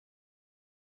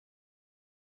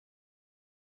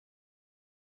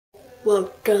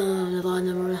Welcome to vlog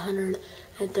number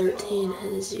 113,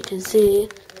 and as you can see,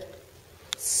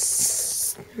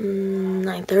 it's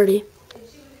 9:30.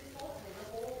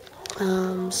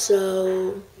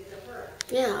 So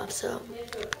if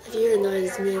you hear the noise,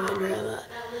 it's me and my grandma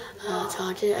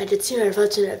talking. I did see my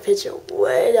reflection in a picture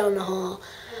way down the hall.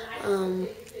 And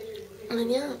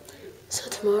yeah, so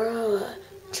tomorrow,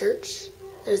 church,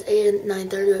 there's 8 and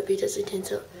 9:30 at BWT,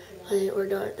 so we're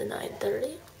done at the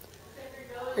 9:30.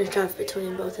 There's traffic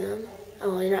between both of them.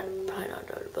 Oh, well, you're probably not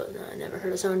doing both of them. I never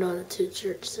heard of someone doing the 2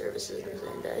 church services on the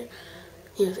same day,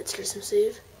 even if it's Christmas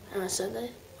Eve on a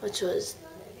Sunday, which was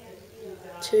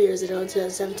 2 years ago,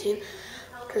 2017,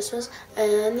 Christmas.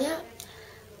 And yeah,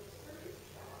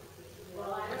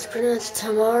 it's pretty much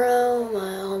tomorrow.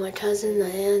 All my cousins, my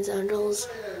aunts, uncles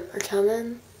are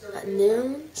coming at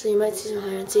noon, so you might see some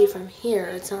hide and seek from here.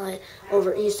 It's not like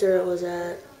over Easter it was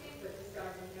at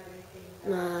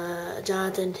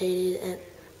Jonathan Tatey and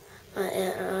my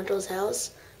aunt and uncle's house.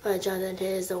 Jonathan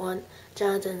Tatey is the one.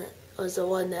 Jonathan was the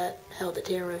one that held the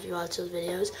camera if you watch those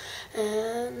videos.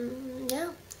 And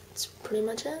yeah, that's pretty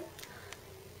much it.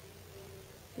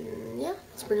 Yeah,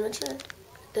 that's pretty much it.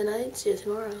 Good night. See you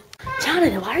tomorrow.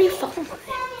 Jonathan, why are you following me?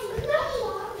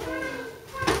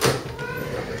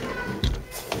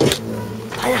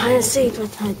 I hide and seek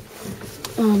with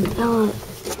Ella,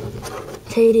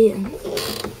 Tatey,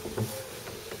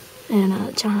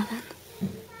 and Jonathan.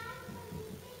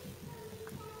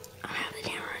 I have the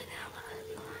camera right now, but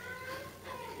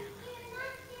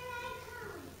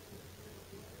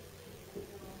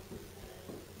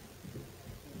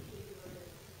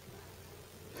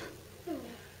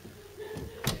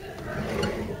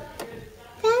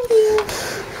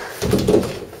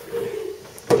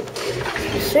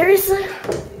seriously?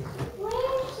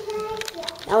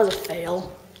 That was a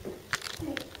fail.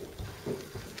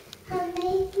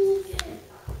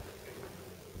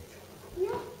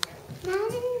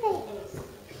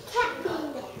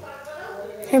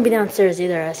 Can't be downstairs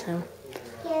either, I assume.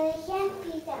 Yeah, they can't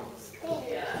be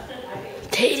downstairs.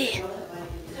 Tatey,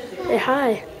 say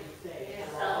hi.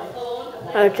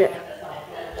 Okay.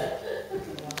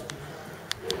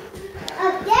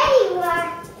 Oh, there you are.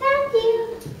 Found you.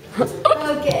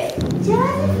 Okay.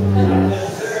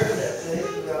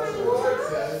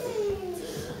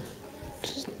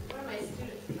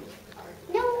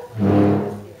 No.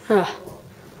 Huh.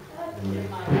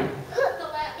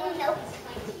 Yep.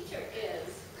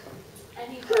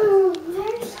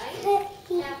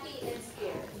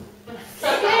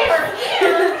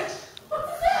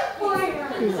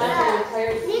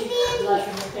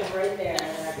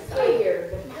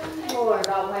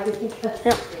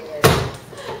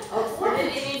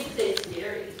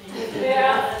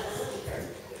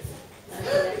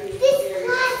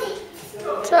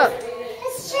 What's up?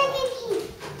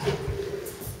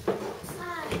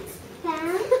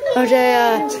 Okay,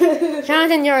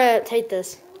 Jonathan, you're gonna take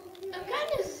this. I'm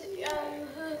kind of,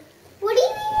 what are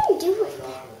you even doing?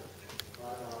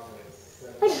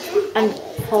 I'm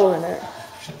holding it.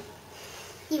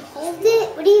 You hold it?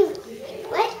 What even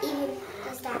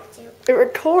does that do? It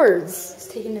records. It's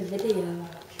taking a video.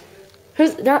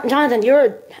 Who's Jonathan? You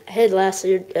were hid last, so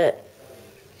you're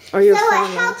or you're So it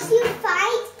filming. helps you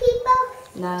find people?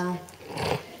 No.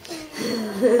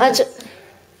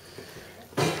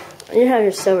 You have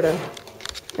your soda. You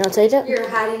want to take it? You're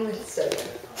hiding with soda.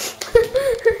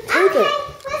 Take it.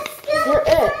 You're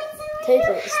it. Take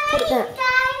it. Just put it down.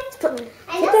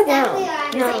 Put that down.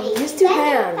 No, use 2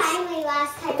 hands.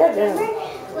 Put that down.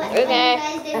 Okay.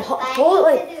 And hold it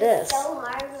like this.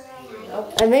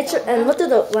 And make sure, and look through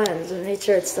the lens and make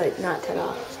sure it's like not cut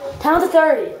off. Count to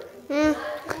 30. 1,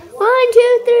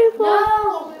 2, 3, 4.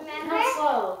 No, not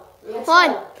slow.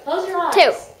 1, Close your eyes.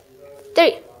 2,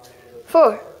 3,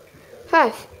 4,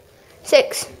 5,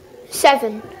 6,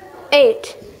 7,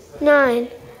 8, 9,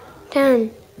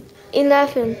 10,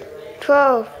 11,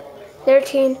 12,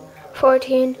 13,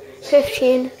 14,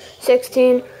 15,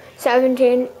 16,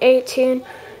 17, 18,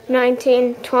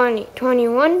 19, 20,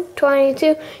 21,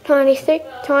 22, 23,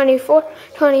 24,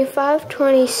 25,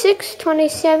 26,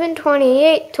 27,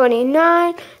 28,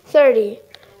 29, 30.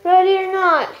 Ready or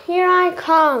not, here I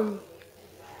come.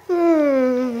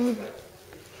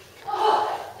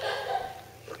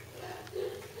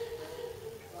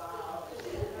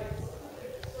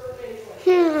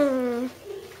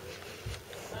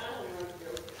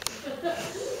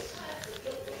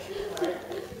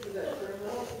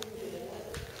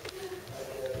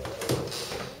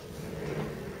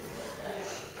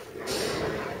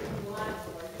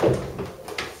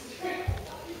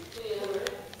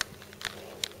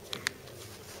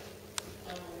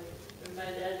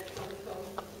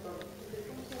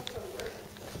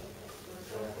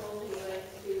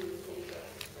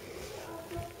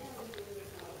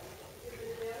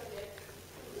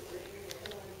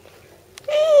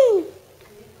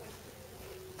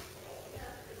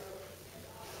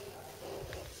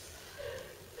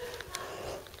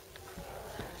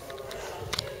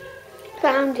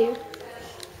 found you.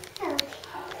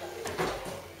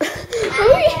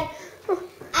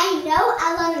 I know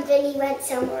Ella and Vinny went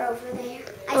somewhere over there.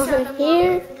 I saw Over them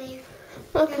here? over there.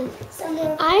 Okay.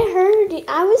 Somewhere.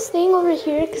 I was staying over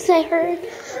here because I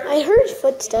heard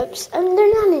footsteps, and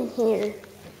they're not in here.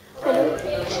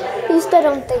 At least I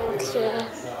don't think so.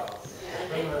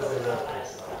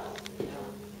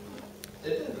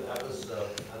 That was on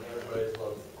Everybody's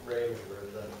Love Range where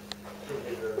the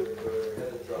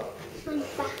headed drop.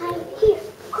 Behind here.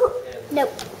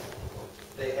 Nope.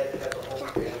 They had to have the whole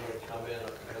family come in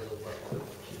because of what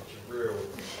Drew.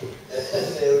 And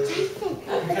they would just,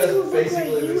 because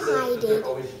basically we said they're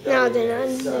always No, they're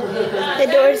not. The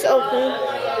door's open.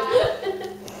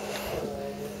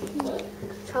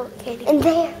 Okay. And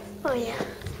there. Oh yeah.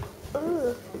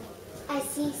 Ooh. I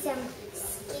see some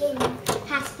skin.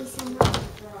 Has to be somewhere.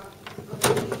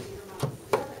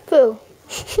 Boo.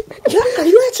 Are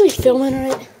you actually filming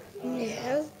right?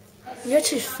 Yeah. You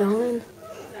actually filming?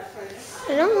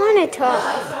 I don't want to talk.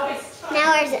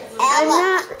 Now there's I'm Ella.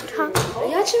 not talking. Are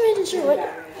you actually making sure what?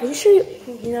 Are you sure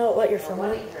you know what you're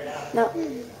filming? No,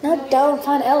 don't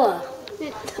find Ella.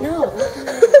 No.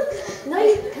 No,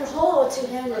 you can hold with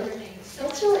two-handed.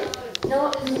 That's really.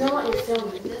 No, you know what you're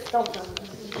filming. Don't film.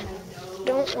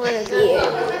 Don't want to be here.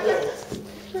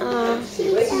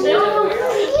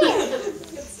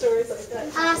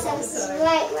 Awesome. This is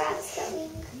right where I was going.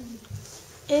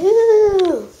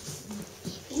 Ew.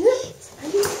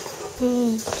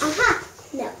 Aha.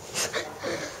 No.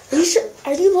 Are you sure?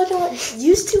 Are you looking at?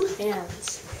 Use two hands.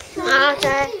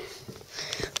 Okay.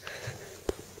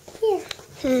 Here.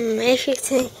 Maybe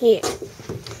it's in here.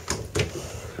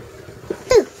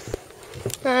 Nope.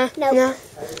 No.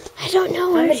 I don't know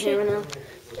I'm where in she. here now.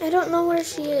 I don't know where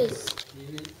she is.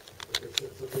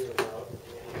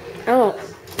 Oh.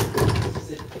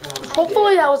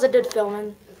 Hopefully that was a good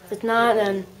filming. If it's not,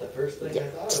 then The first thing I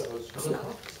thought of was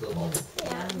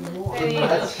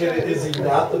Is he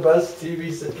not the best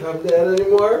TV sitcom dad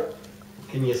anymore?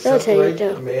 Can you I'll tell you, separate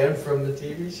Joe. the man from the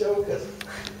TV show? Because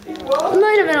he it was.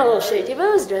 might have been a little shaky, but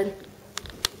it was good.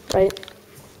 Right?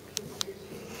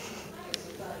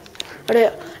 Okay.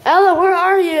 Ella, where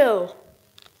are you?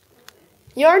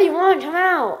 You already won. Come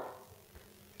out.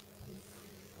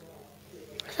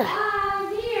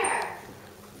 I'm here.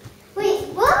 Wait,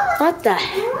 what? What the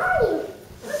heck? Where are you?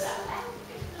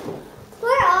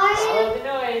 Where are you? the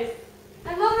noise.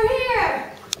 I'm over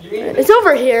here. You mean It's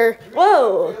over here.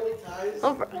 Whoa. family ties?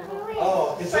 Over.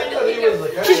 Oh, because I thought he was the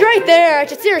guy. She's right there. I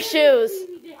can see her shoes.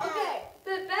 Okay,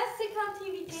 the best sitcom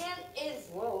TV Dan is.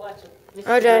 Whoa, watch it.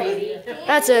 Okay.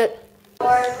 That's it.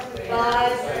 4,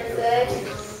 5,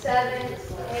 6, 7,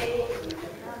 8,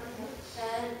 9,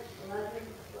 10, 11,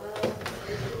 12.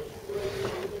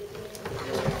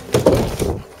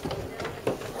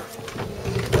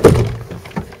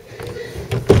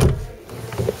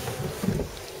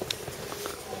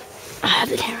 I have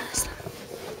the camera this time.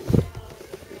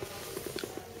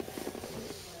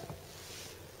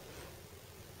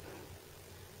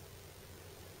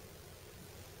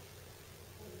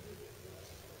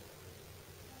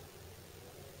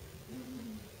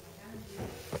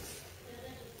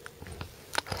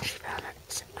 She found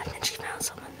it. I think she found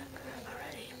someone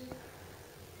already.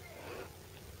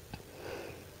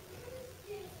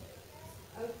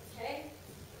 Okay.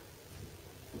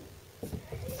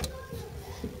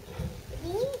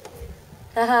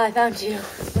 Haha, I found you.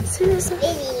 Seriously?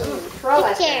 Pro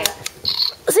at Picture.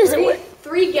 that. Seriously, what?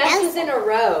 3 guesses in a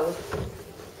row.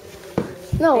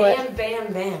 No way. Bam,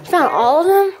 bam, bam. Found all of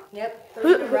them? Yep,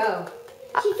 3 in a row.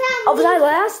 She found Oh, was I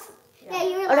last? Yeah,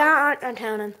 you were Oh, no, I'm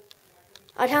counting.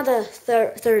 I count the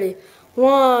 30.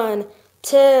 1,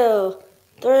 2,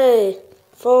 3,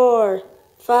 4,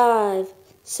 5,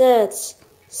 6,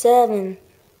 7,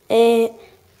 8,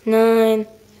 9,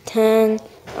 10,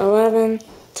 11,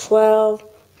 12,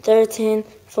 13,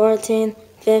 14,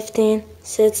 15,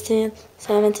 16,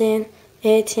 17,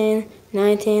 18,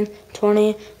 19,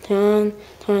 20, 21,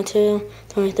 22,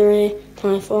 23,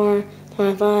 24,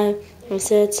 25,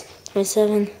 26,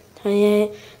 27,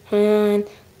 28, 29,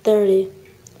 30.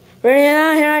 Ready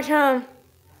now, here I come.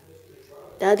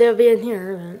 Doubt they'll be in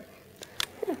here,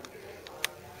 but yeah.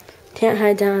 Can't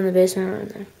hide down in the basement right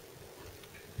there.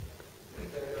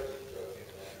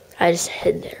 I just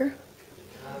hid there.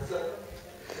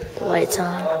 The lights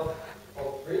on.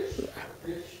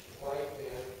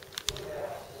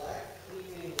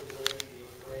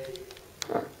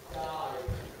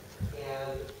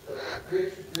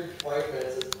 Rich white man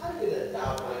says, I'm going to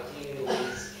adopt my teeny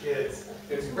lady's kids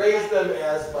and raise them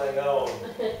as my own.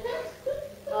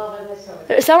 Oh, but that's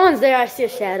so Someone's there, I see a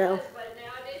shadow.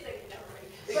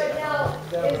 But now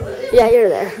Yeah, you're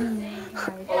there.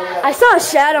 I saw a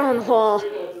shadow on the wall. Who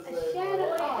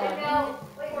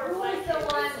was the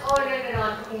one? Oh, no,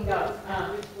 I can go.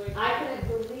 I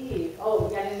couldn't believe. Oh,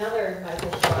 yet another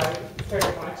Michael show I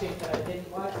started watching that I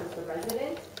didn't watch was The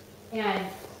Resident. And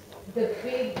the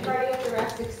big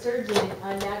cardiothoracic surgeon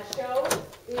on that show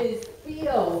is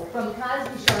Theo from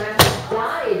Cosby Show. And I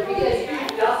died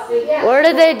because Where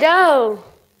did they go?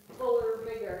 fuller,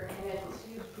 bigger, and had this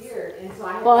huge beard. And so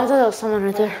I had Well, I thought there was someone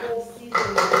right the there. whole season.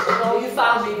 Oh, you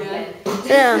found me, man.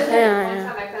 Yeah.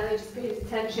 One time I finally just paid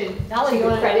attention to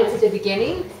the credits at the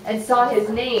beginning and saw his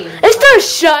name. It's still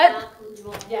shut.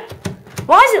 Yeah.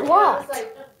 Why is it I was locked?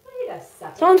 like, wait a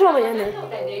second. Someone told me in I there. know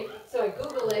that name. So I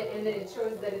Google it and then it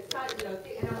shows that it's not, and I was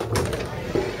like,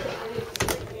 and it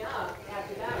freaked me out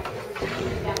after that.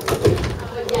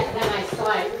 But yeah, then I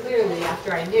saw it clearly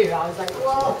after I knew. I was like,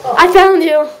 whoa. I found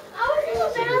you.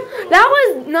 That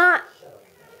was not.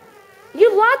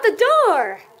 You locked the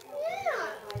door.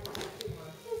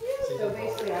 So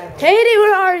basically I Katie,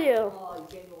 where are you?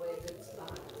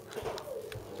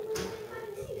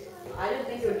 I didn't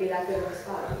think it would be that good of a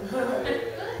spot.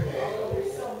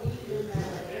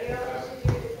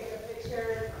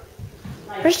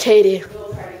 Where's Katie?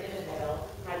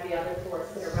 Had the other four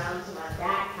sit around him on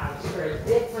that couch for a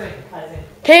different cousin.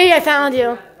 Katie, I found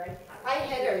you. I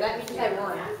hit her. That means I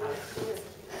won.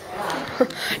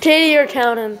 Katie, you're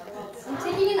counting. I'm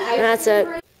taking an And that's it.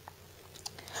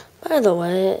 By the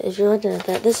way, if you're looking at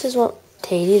that, this is what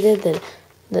Katie did.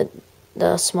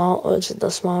 The small, which is the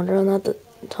small girl, not the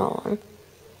tall one.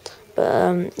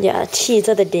 But yeah, T. It's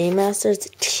at the Day Masters.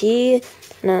 T,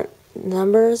 not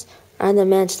numbers. I had to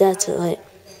match that to like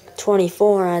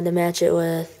 24. I had to match it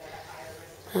with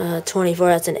 24.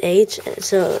 That's an H.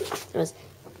 So it was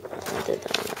I did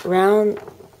that. Round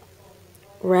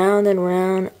and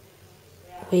round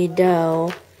we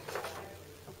go.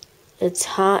 It's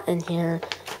hot in here,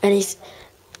 and he's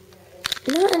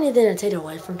not anything to take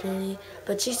away from Katie,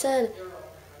 but she said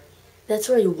that's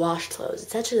where you wash clothes.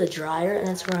 It's actually the dryer, and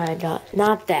that's where I got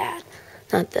not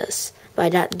this, but I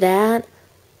got that.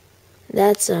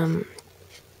 That's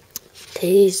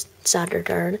Katie's soccer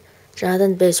card,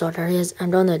 Jonathan's baseball card. I'm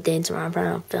going to a date tomorrow. I'm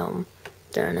probably gonna film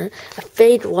during it. A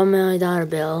fake $1 million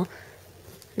bill.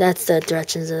 That's the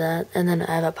directions of that, and then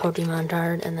I have a Pokemon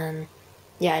card, and then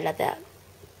yeah, I got that.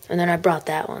 And then I brought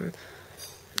that one,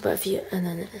 but that was here, and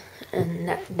then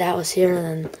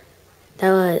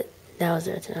that was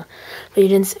there too. But you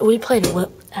didn't. We played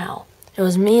Ow. It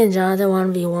was me and Jonathan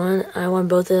 1v1. I won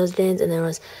both of those games, and there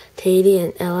was Katie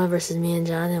and Ella versus me and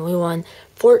Jonathan. We won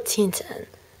 14-10,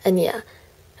 and yeah,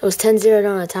 it was 10-0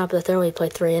 on the top of the third. We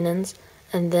played 3 innings,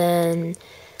 and then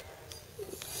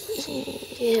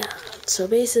yeah. So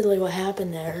basically, what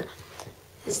happened there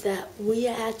is that we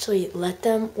actually let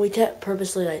them, we kept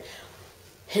purposely like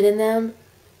hitting them,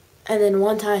 and then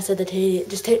one time I said to Katie,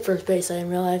 just take first base. Like in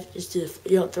real life,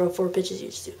 you don't throw 4 pitches, you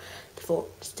just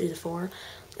do the 4,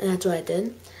 and that's what I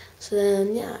did. So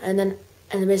then yeah, and then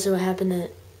basically what happened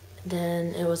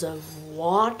then it was a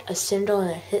walk, a single, and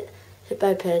a hit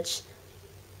by pitch,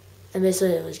 and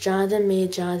basically it was Jonathan, me.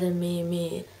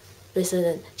 Basically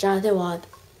then Jonathan walked,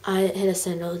 I hit a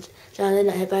single, Jonathan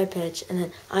got hit by a pitch, and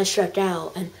then I struck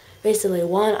out, and basically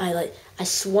I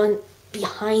swung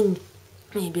behind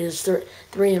me because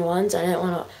 3 and 1, so I didn't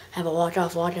want to have a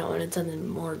walk-off. I wanted something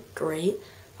more great,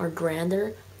 or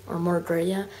grander, or more great,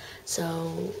 yeah.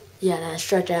 So, yeah, and I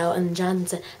struck out, and Jonathan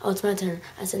said, oh, it's my turn.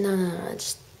 I said, no, and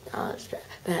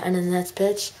then the next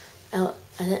pitch, Ella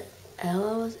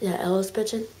was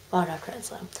pitching, walk-off grand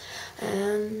slam.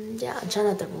 And, yeah, I'm trying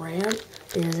not to rant,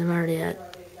 because I'm already at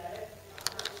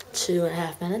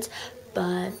 2.5 minutes,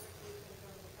 but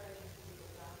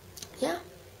yeah,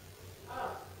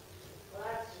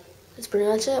 that's pretty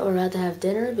much it. We're about to have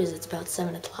dinner because it's about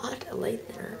 7 o'clock, a late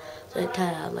dinner, so it's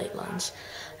kind of a late lunch,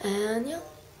 and yeah,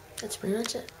 that's pretty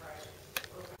much it.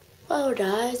 Well,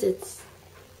 guys, it's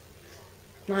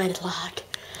 9 o'clock.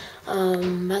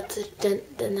 About to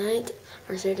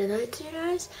say goodnight to you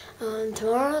guys.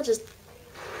 Tomorrow, I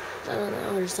don't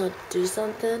know, I just want to do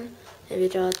something. Maybe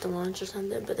go out to lunch or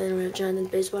something, but then we have Jonathan's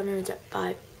baseball game. It's at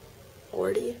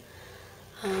 5:40.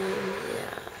 Yeah,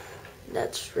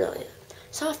 that's really it.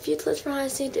 Saw a few clips from High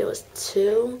Seat. It was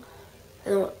 2,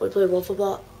 and then we played wiffle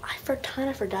ball. I kind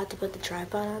of forgot to put the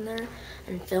tripod on there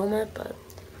and film it, but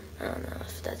I don't know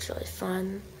if that's really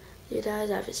fun. You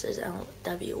guys, obviously, it's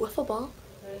LW wiffle ball,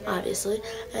 obviously,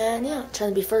 and yeah, trying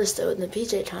to be first in the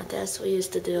PJ contest we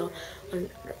used to do when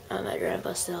my grandpa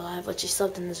was still alive, but she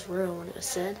slept in this room when it was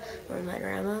said, with my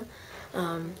grandma.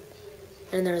 And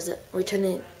there was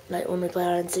when we played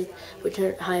hide and seek, we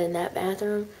couldn't hide in that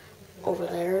bathroom, over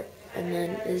there, and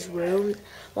then his room.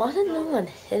 Why did no one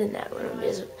hit in that room?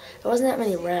 Because there wasn't that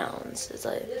many rounds. It's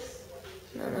like,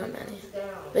 no, not many.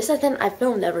 Basically, I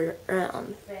filmed every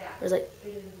round. There was like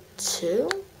two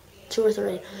or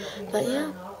three. But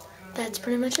yeah, that's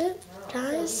pretty much it,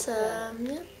 guys. Yeah.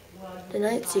 Good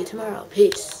night. See you tomorrow.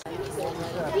 Peace.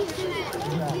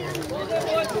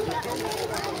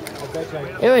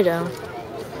 Here we go.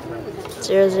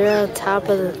 0-0, top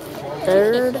of the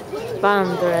third.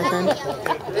 Bottom third, I think.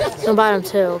 No, bottom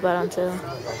two.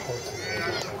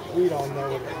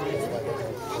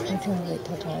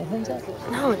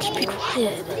 No, just be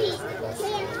quiet.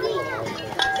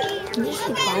 Can you just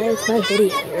be quiet? It's my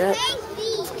video, right?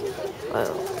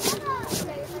 Whoa.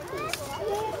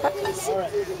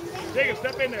 Jacob,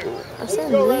 step in there. That's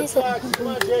amazing. Come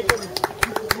on, Jacob.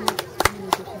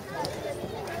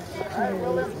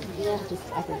 Just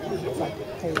everything is like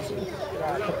crazy.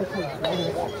 But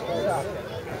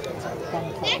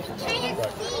because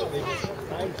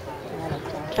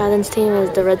Jonathan's team is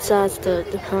the Red Sox, the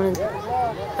opponent,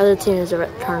 other team is the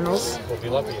Red Cardinals.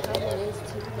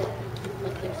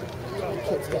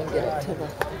 kids gonna get it to the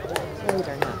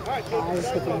later now. I was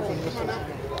hoping for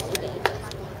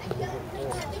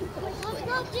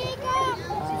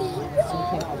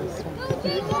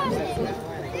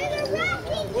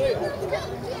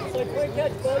Great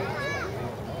catch, bud.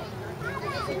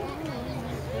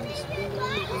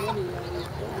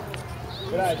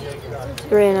 Good eye,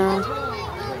 Jacob. Right now,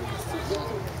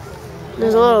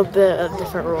 there's a little bit of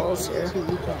different rules here. It needs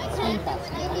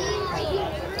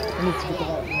to be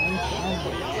developed.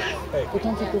 But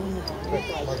don't you give them the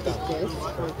this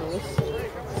or this?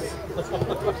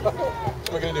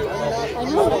 We're gonna do it. I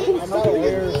know. I'm not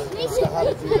aware of how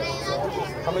to do that.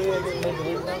 How many did they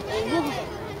lose now?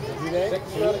 Do they?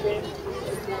 6 throughout a game?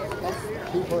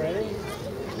 2 per inning?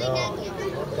 No.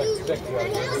 It's like 6 throughout a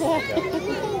game.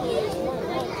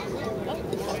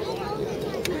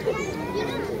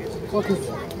 Well, because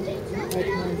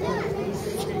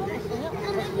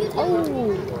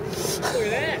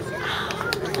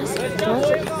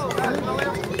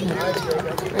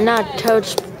And now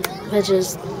coach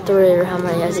pitches 3 or how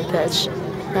many has he pitched?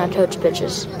 Now coach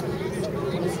pitches.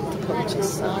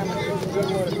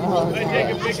 Hey,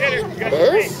 Jacob, big hitter. You got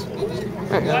It is? I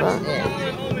don't know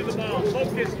that. only the ball.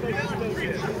 Focus.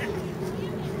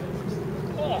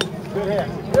 Good hit.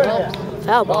 Good hit.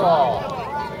 Foul ball.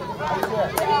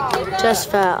 Just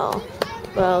foul.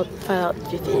 Well, foul out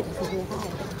 2 feet.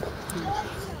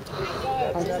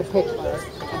 that's the pick.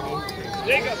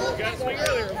 Jacob, you got to swing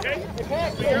earlier, okay?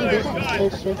 Swing earlier. Good.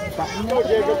 It's just button. Go,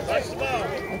 Jacob. Touch the ball.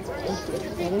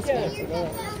 That is fancy there.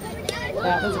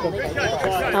 That was a good play.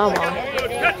 Foul ball.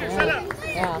 Catcher, set up.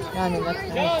 Yeah, no, I mean, that's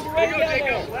nice. There you go,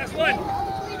 Jacob. Last one.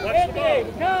 Watch the ball.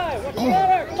 What's the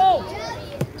matter?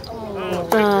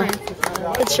 Come on.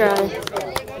 Good try.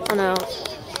 Oh no.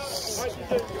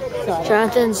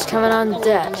 Jonathan's coming on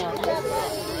deck.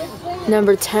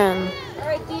 Number 10.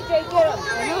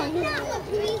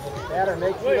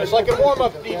 It's like a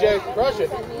warm-up, DJ. Crush it.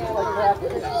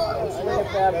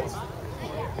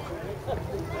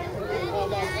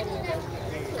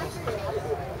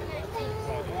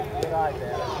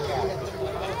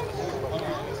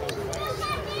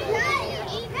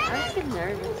 I'm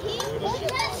nervous.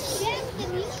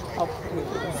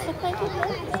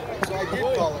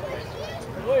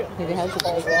 He has a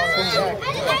big swing.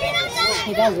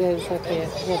 He does. He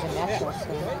has a natural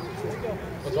swing.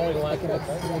 It's only the last one.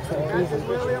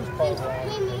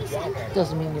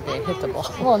 Doesn't mean you're going to hit the ball.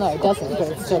 Well, no, it doesn't, but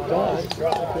it's still good. If you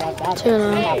have that,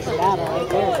 2-0. half the battle right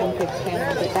there. Some kids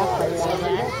can't get that far out of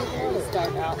that.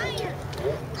 Start out.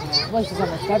 Well, she's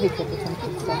almost every kid, but some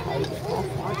kids don't know how to get past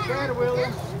that.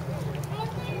 William.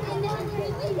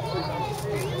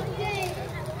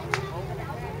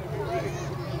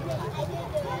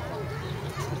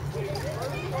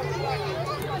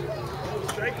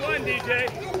 Strike one, DJ.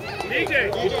 DJ.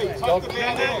 Don't do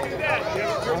that.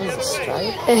 That was a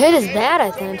strike. It hit his bat,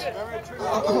 I think.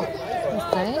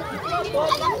 Okay.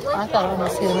 I thought I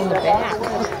almost hit him in the back.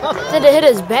 Did it hit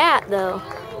his bat though?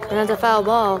 And that's a foul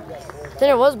ball. Then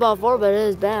it was ball 4, but it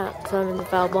is bat, so it's a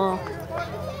foul ball.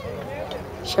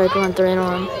 Strike 1,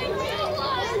 3-1.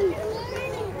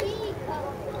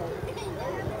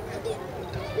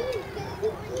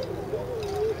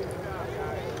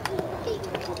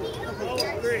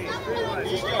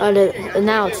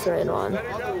 Now it's 3-1.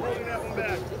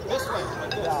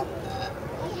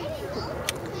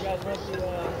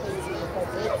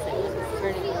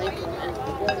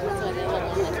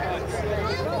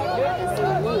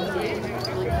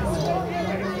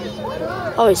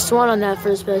 Oh, he swung on that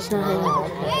first base. Not hitting.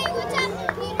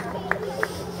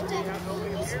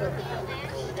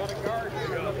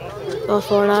 Ball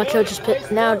 4. Now Toach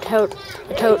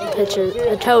pitches.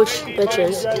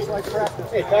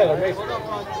 Hey, Tyler, Mason.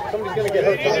 Somebody's going to get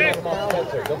hurt. Come off the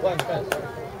fence here. Go behind the fence.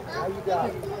 Now you got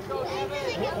it.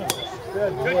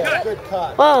 Good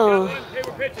cut. Whoa. Hey,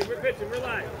 we're pitching, we're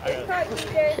live.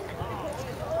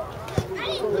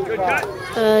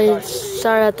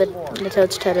 Sorry that the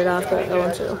Toads cut it off, but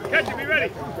 0-2. Catch it, be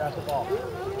ready.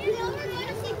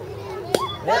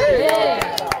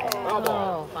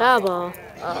 Foul ball.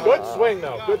 Good swing,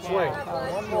 though. Good swing.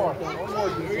 One more. Put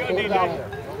it out there.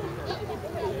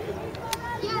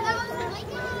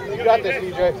 You got this,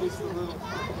 DJ.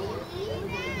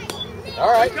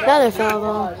 All right. Another foul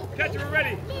ball. Catch it, we're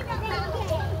ready.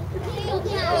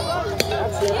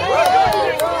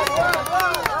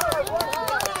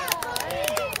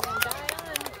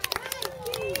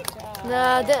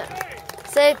 No,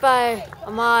 safe by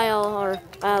a mile or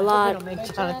by a lot. It'll make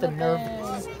Jonathan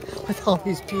nervous with all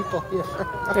these people here.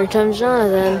 Here comes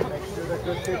Jonathan.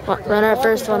 Run our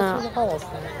first one out. All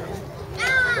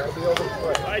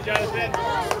right, Jonathan.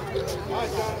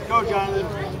 Go, Jonathan.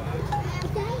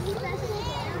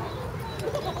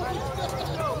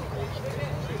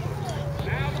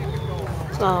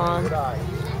 Ball on.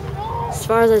 As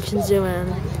far as I can zoom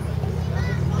in.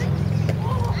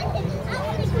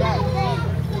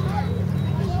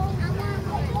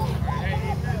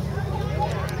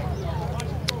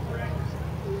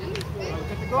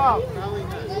 Go out.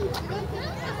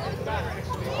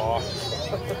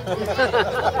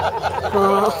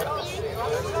 Ball.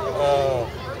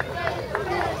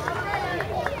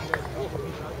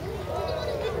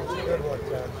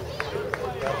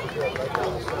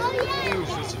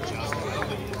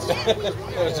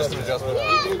 It was just an adjustment.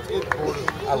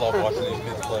 I love watching these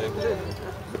kids play.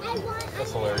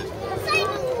 That's hilarious.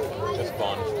 It's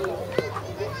fun.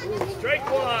 Strike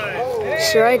one.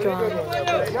 Strike one.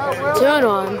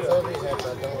 2-1.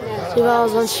 2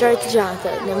 balls, 1 strike to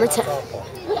Jonathan. Number 10.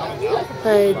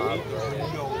 Played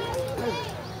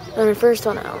on the first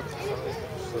one out.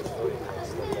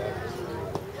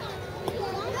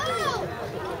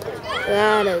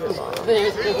 That is a ball.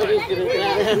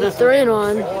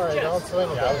 3-1.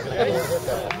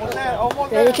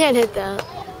 Yeah, you can't hit that.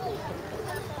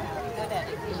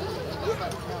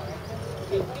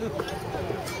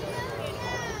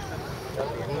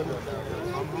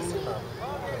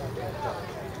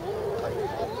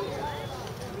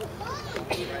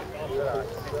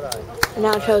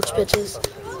 Now Coach pitches.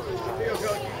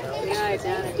 Okay,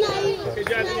 Jonathan, you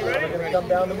ready? We're going to come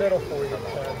down the middle for you.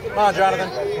 Come on, Jonathan.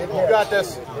 You got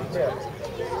this. There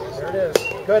it is.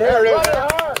 Good hit. There it is.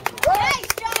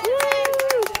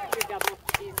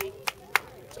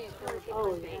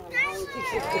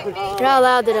 You're not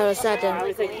allowed to know a second.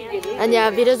 And yeah,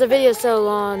 if he does the video so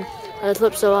long, the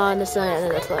clip so long, this is the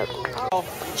end of the clip.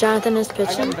 Jonathan is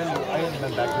pitching. I hadn't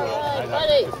been back to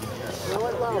So,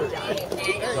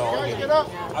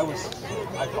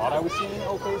 I thought I was seeing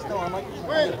okay still. I'm like, I'm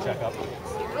going to check up.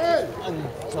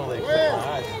 Until they clicked my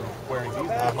eyes wearing these.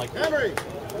 And I'm like,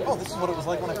 oh, this is what it was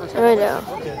like when I first Right now.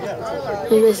 Okay, yeah.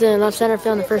 He's in left center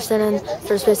field in the first inning,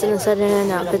 first base in the second inning,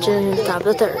 now pitching in the top of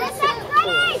the third.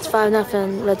 It's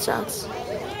 5-0 Red Sox.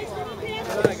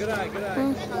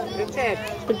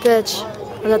 Good pitch. I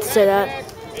was about to say that.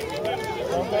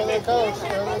 Don't play the coach.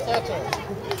 They're going to catch him.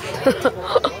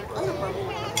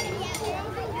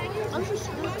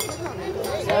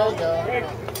 There we go.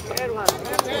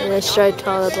 And they strike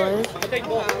all the boys.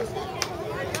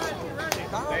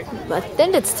 I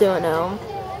think it's 2-0.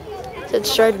 It said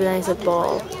strike, but then he said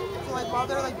ball.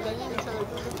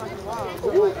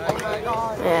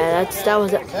 Yeah, that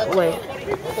was it. Wait.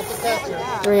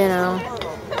 3-0.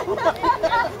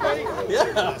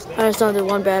 I just don't do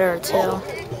one batter or two.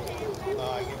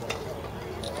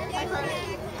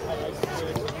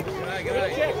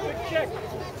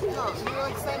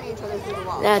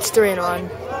 That's 3-1.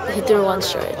 He threw 1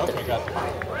 straight.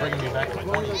 Bringing me back to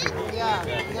my 20s.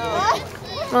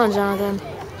 Come on, Jonathan.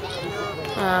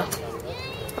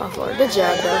 All forward. Good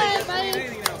job, though.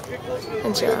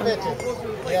 Good job.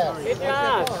 Yeah.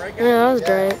 Yeah, that was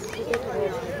great.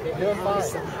 Doing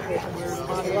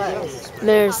fine.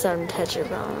 There's some catcher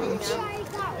problems.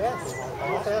 Yes. I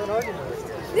want to have an argument with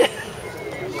you.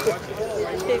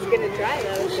 He's gonna try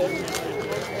though.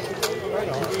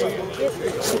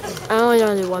 I only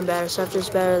want to do one batter, so after this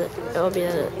batter,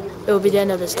 it will be the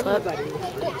end of this clip.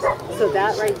 So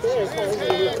that right there is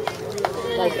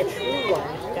like a true one.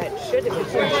 That should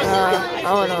have been.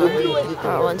 Oh no.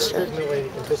 Alright, 1 strike. There's no way you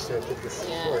can pitch there with this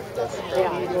short.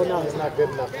 Yeah, well, no. It's not good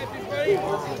enough to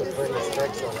bring the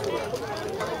strikes on it.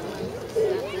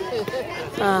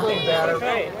 Uh, Batter.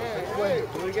 Wait,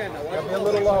 do it again. Gotta be a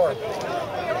little lower.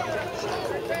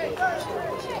 There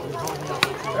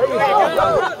you go.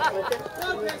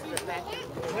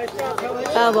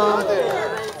 Foul ball.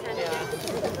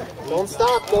 Don't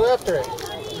stop. Go after it.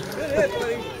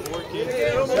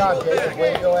 Good job, Jacob.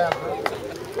 Way to go after it.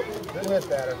 Good hit,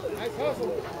 batter.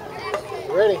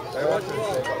 Ready?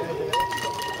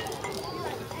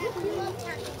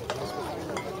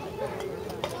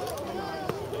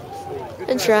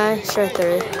 Good try. Strike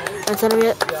 3. That's gonna be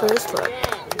it for this clip.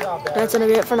 That's gonna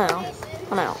be it for now.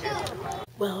 I'm out.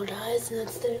 Well, guys,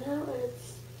 that's day now.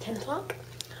 It's 10 o'clock.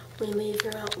 We leave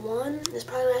here at 1. This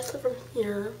probably the last clip from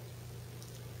here.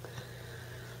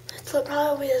 This clip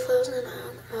probably will be the closing. I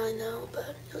don't really know,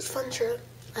 but it was a fun trip.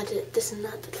 I did this and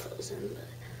not the closing, but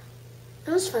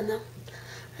it was fun though.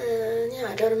 And yeah,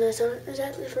 I go to Minnesota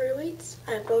exactly 3 weeks.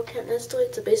 I have go camp next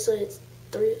week, so basically it's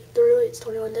 3 weeks,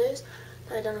 21 days.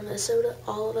 I go to Minnesota,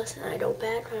 all of us, and I go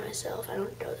back by myself. I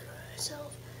don't go there by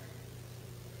myself.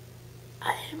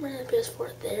 I am running the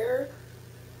PS4 there,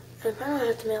 and if I don't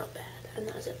have to mail it bad, and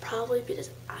that's it probably because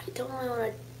I don't really want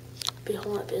to be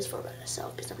holding the PS4 by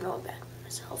myself because I'm going back by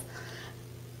myself.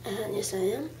 And yes, I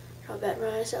am going back by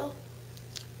myself.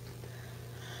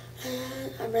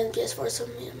 And I'm running the PS4, so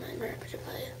me and my brother could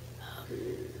play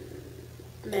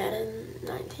Madden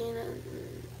 19 and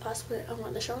possibly I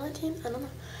want the show 19. I don't know,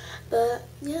 but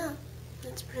yeah,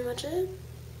 that's pretty much it.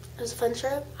 It was a fun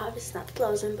trip. Obviously not the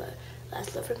closing, but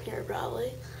last clip from here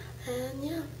probably. And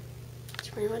yeah, that's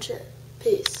pretty much it.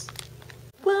 Peace.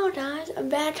 Well, guys, I'm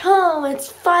back home.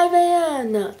 It's 5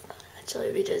 a.m. No, it's not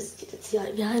actually because you can see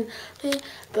like behind me,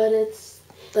 but it's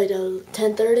like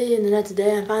 10:30, and the next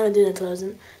day I'm finally doing the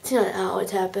closing. See how it always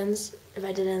happens. If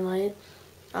I did it late,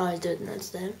 I always do it the next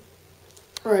day.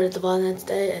 Or edit the vlog the next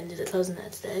day and do the closing the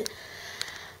next day.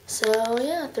 So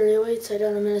yeah, 3 weeks I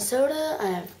go to Minnesota. I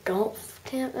have golf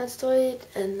camp next week,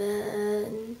 and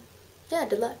then yeah,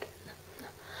 good luck.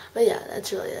 But yeah,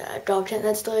 that's really it. I have golf camp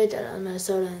next week. I go to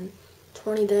Minnesota in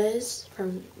 20 days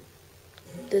from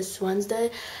this Wednesday.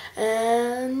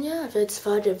 And yeah, if it's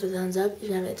fun, give it a thumbs up. You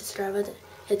can hit the subscribe button.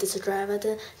 Hit the subscribe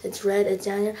button. It's red. It's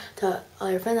down here. Tell all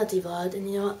your friends about the vlog. And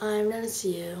you know what? I'm gonna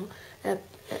see you in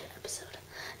episode.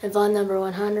 And vlog number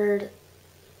 100.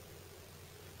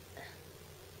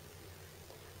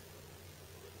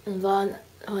 And vlog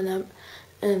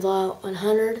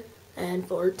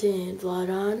 114. Vlog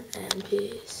on, and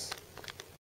peace.